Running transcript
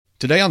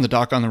Today on the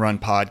Doc on the Run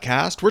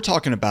podcast, we're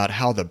talking about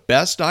how the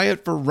best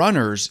diet for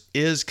runners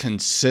is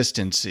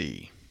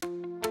consistency.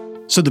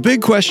 So the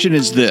big question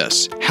is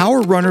this: how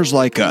are runners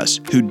like us,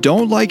 who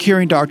don't like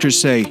hearing doctors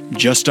say,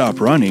 just stop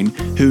running,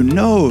 who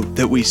know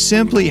that we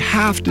simply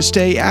have to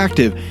stay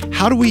active,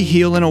 how do we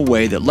heal in a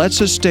way that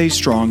lets us stay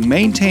strong,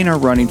 maintain our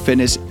running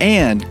fitness,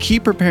 and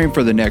keep preparing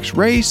for the next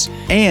race,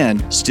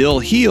 and still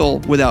heal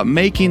without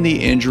making the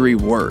injury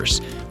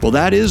worse? Well,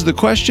 that is the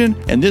question,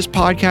 and this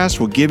podcast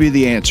will give you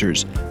the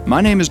answers. My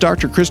name is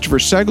Dr. Christopher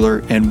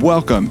Segler, and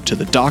welcome to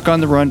the Doc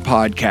on the Run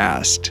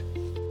podcast.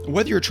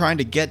 Whether you're trying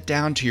to get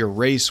down to your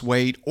race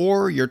weight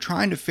or you're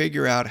trying to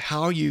figure out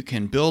how you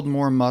can build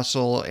more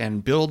muscle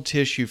and build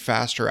tissue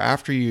faster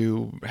after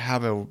you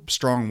have a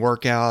strong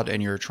workout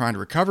and you're trying to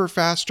recover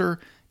faster,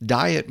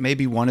 diet may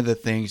be one of the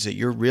things that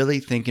you're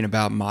really thinking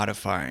about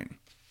modifying.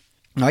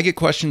 I get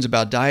questions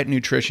about diet and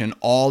nutrition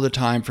all the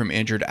time from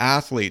injured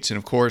athletes, and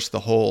of course the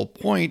whole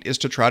point is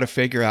to try to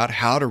figure out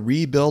how to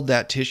rebuild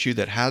that tissue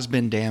that has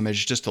been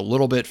damaged just a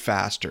little bit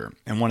faster.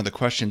 And one of the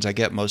questions I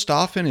get most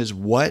often is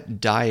what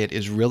diet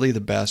is really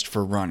the best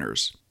for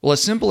runners? Well, a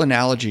simple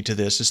analogy to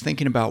this is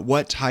thinking about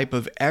what type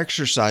of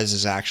exercise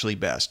is actually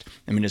best.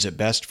 Is it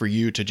best for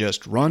you to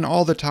just run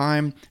all the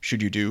time?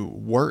 Should you do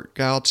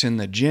workouts in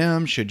the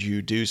gym? Should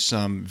you do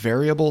some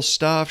variable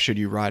stuff? Should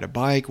you ride a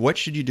bike? What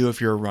should you do if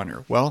you're a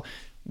runner? Well,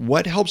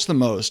 what helps the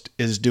most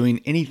is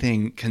doing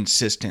anything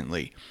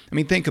consistently.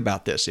 Think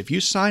about this. If you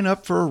sign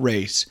up for a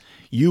race,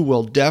 you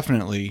will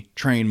definitely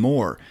train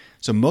more.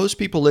 So most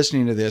people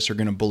listening to this are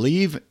going to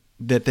believe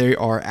that they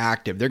are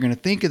active. They're going to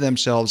think of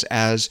themselves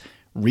as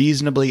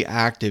reasonably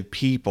active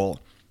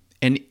people.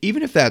 And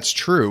even if that's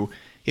true,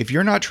 if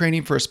you're not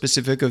training for a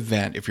specific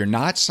event, if you're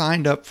not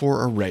signed up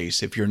for a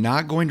race, if you're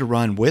not going to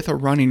run with a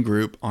running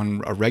group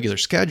on a regular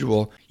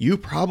schedule, you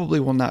probably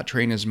will not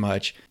train as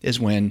much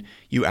as when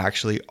you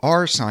actually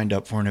are signed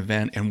up for an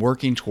event and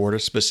working toward a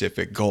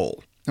specific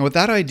goal. Now, with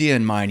that idea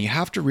in mind, you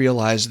have to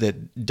realize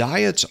that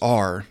diets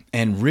are,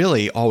 and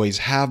really always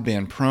have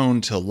been, prone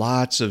to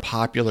lots of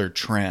popular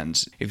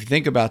trends. If you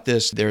think about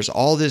this, there's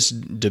all this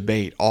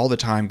debate all the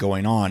time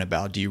going on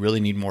about, do you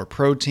really need more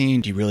protein?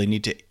 Do you really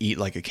need to eat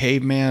like a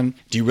caveman?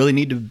 Do you really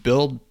need to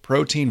build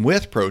protein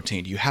with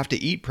protein? Do you have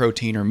to eat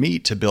protein or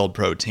meat to build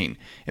protein?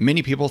 And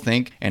many people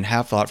think, and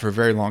have thought for a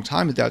very long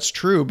time, that that's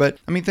true, but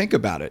think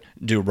about it.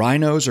 Do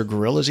rhinos or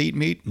gorillas eat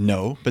meat?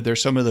 No, but they're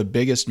some of the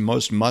biggest,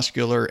 most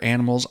muscular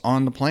animals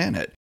on the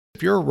planet.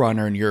 If you're a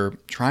runner and you're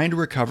trying to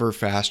recover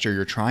faster,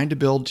 you're trying to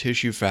build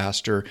tissue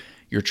faster,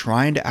 you're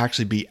trying to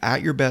actually be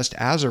at your best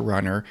as a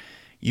runner,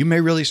 you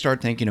may really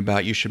start thinking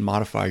about you should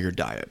modify your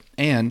diet.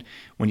 And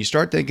when you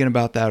start thinking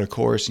about that, of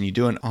course, and you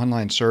do an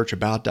online search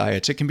about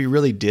diets, it can be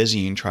really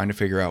dizzying trying to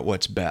figure out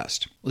what's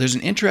best. Well, there's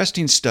an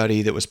interesting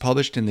study that was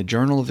published in the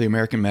Journal of the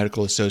American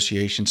Medical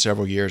Association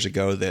several years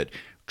ago that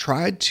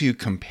tried to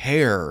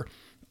compare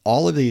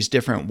all of these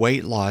different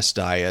weight loss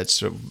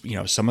diets,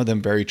 some of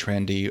them very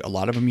trendy, a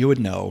lot of them you would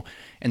know,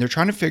 and they're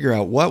trying to figure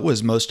out what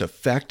was most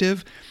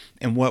effective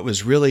and what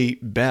was really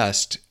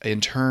best in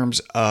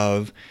terms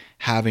of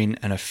having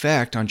an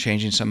effect on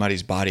changing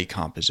somebody's body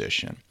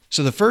composition.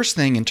 So the first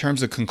thing in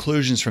terms of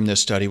conclusions from this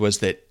study was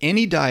that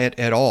any diet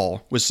at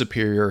all was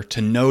superior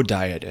to no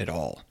diet at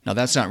all. Now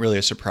that's not really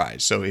a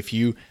surprise. So if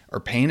you are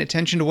paying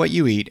attention to what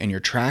you eat and you're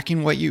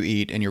tracking what you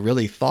eat and you're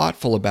really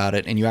thoughtful about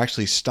it and you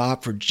actually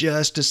stop for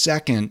just a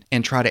second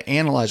and try to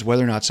analyze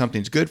whether or not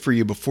something's good for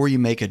you before you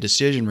make a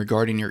decision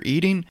regarding your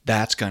eating,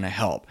 that's going to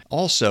help.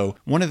 Also,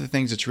 one of the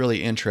things that's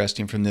really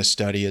interesting from this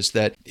study is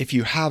that if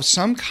you have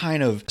some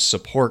kind of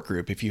support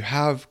group, if you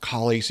have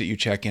colleagues that you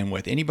check in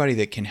with, anybody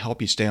that can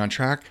help you stay on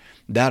track,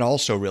 that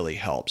also really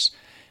helps.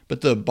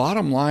 But the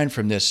bottom line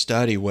from this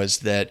study was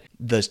that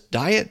the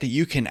diet that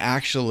you can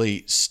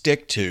actually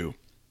stick to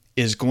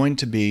is going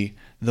to be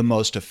the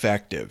most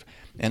effective.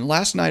 And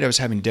last night I was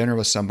having dinner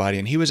with somebody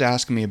and he was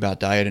asking me about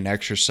diet and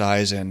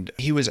exercise, and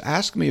he was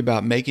asking me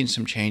about making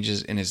some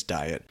changes in his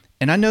diet.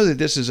 And I know that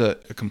this is a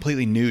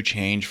completely new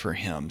change for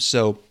him.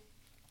 So,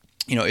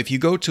 if you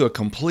go to a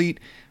complete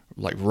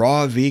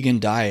raw vegan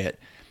diet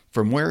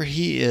from where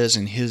he is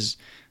in his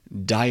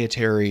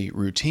dietary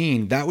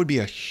routine, that would be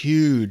a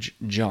huge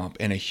jump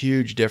and a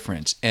huge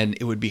difference. And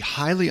it would be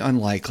highly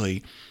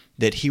unlikely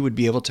that he would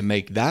be able to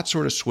make that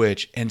sort of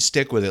switch and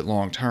stick with it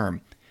long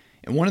term.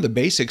 And one of the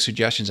basic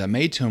suggestions I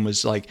made to him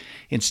was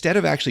instead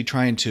of actually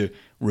trying to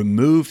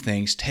remove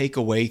things, take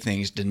away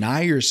things,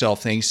 deny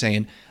yourself things,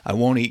 saying, I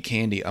won't eat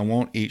candy, I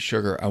won't eat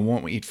sugar, I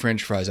won't eat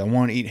French fries, I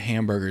won't eat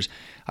hamburgers,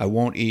 I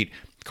won't eat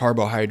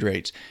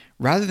carbohydrates.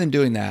 Rather than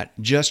doing that,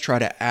 just try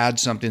to add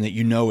something that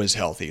you know is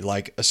healthy,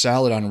 like a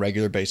salad on a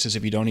regular basis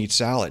if you don't eat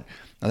salad.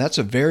 Now that's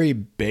a very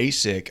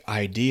basic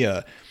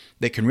idea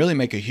that can really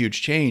make a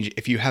huge change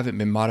if you haven't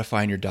been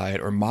modifying your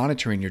diet or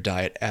monitoring your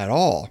diet at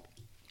all.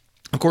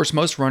 Of course,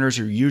 most runners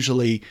are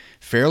usually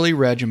fairly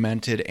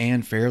regimented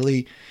and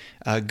fairly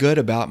good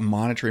about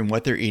monitoring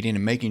what they're eating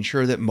and making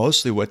sure that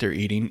mostly what they're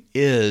eating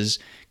is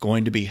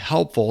going to be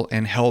helpful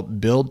and help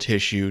build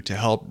tissue to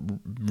help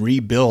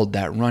rebuild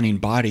that running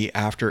body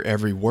after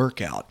every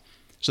workout.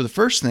 So the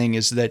first thing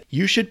is that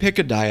you should pick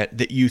a diet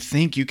that you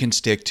think you can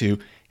stick to,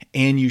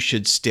 and you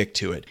should stick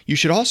to it. You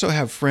should also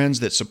have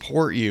friends that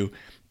support you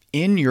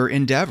in your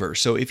endeavor.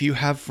 So if you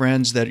have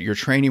friends that you're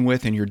training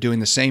with and you're doing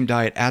the same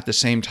diet at the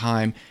same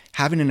time,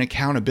 having an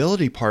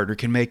accountability partner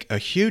can make a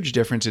huge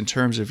difference in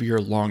terms of your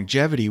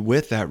longevity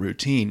with that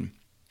routine.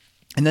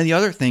 And then the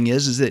other thing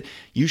is that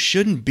you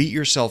shouldn't beat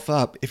yourself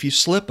up if you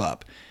slip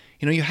up.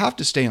 You have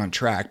to stay on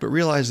track, but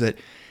realize that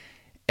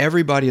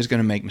everybody is going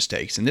to make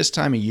mistakes. And this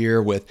time of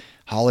year with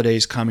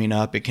holidays coming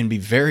up, it can be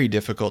very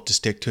difficult to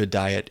stick to a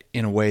diet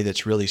in a way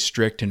that's really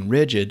strict and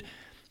rigid.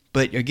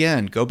 But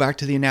again, go back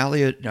to the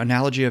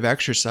analogy of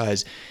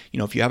exercise.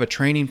 If you have a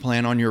training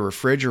plan on your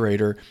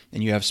refrigerator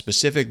and you have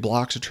specific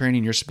blocks of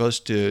training you're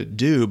supposed to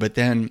do, but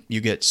then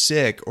you get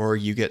sick or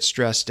you get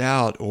stressed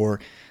out or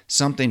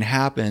something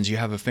happens, you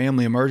have a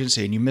family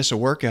emergency and you miss a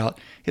workout,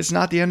 it's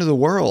not the end of the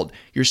world.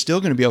 You're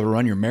still going to be able to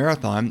run your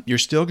marathon. You're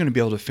still going to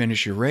be able to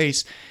finish your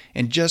race.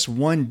 And just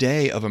one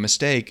day of a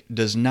mistake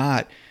does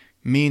not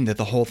mean that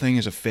the whole thing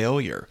is a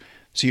failure.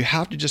 So you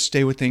have to just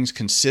stay with things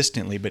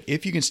consistently. But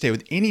if you can stay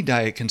with any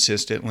diet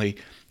consistently,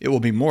 it will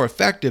be more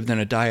effective than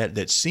a diet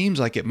that seems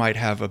like it might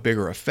have a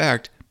bigger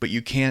effect, but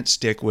you can't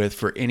stick with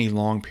for any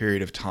long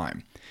period of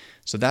time.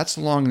 So that's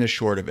the long and the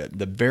short of it.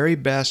 The very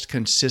best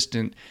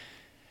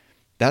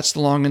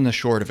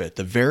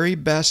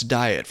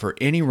diet for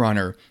any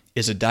runner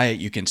is a diet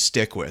you can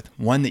stick with,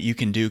 one that you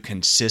can do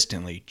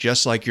consistently,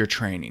 just like your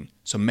training.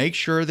 So make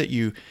sure that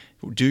you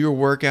do your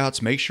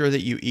workouts, make sure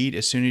that you eat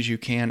as soon as you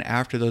can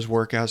after those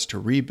workouts to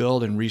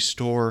rebuild and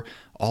restore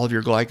all of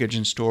your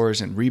glycogen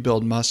stores and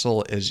rebuild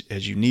muscle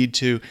as you need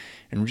to.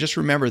 And just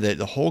remember that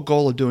the whole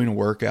goal of doing a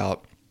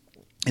workout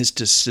is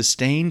to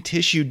sustain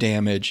tissue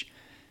damage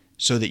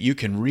so that you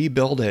can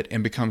rebuild it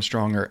and become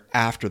stronger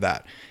after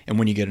that. And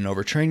when you get an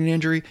overtraining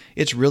injury,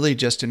 it's really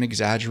just an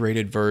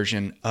exaggerated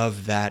version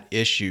of that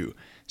issue.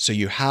 So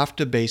you have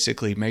to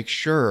basically make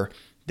sure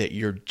that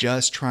you're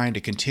just trying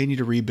to continue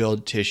to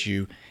rebuild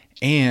tissue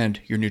and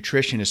your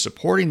nutrition is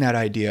supporting that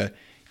idea,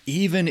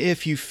 even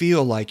if you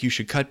feel like you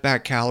should cut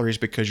back calories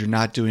because you're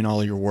not doing all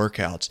of your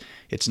workouts.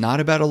 It's not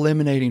about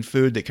eliminating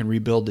food that can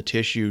rebuild the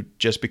tissue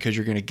just because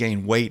you're going to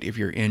gain weight if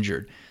you're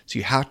injured. So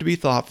you have to be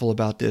thoughtful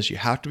about this. You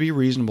have to be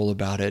reasonable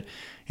about it.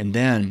 And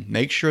then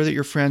make sure that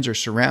your friends are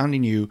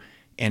surrounding you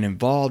and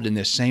involved in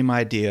this same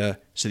idea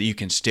so that you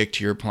can stick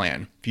to your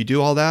plan. If you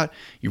do all that,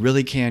 you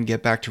really can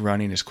get back to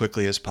running as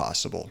quickly as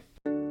possible.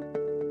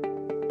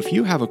 If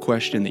you have a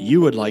question that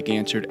you would like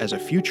answered as a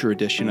future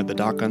edition of the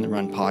Doc on the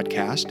Run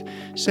podcast,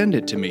 send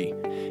it to me,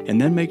 and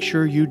then make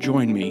sure you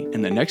join me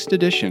in the next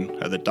edition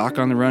of the Doc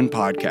on the Run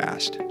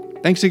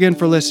podcast. Thanks again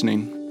for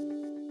listening.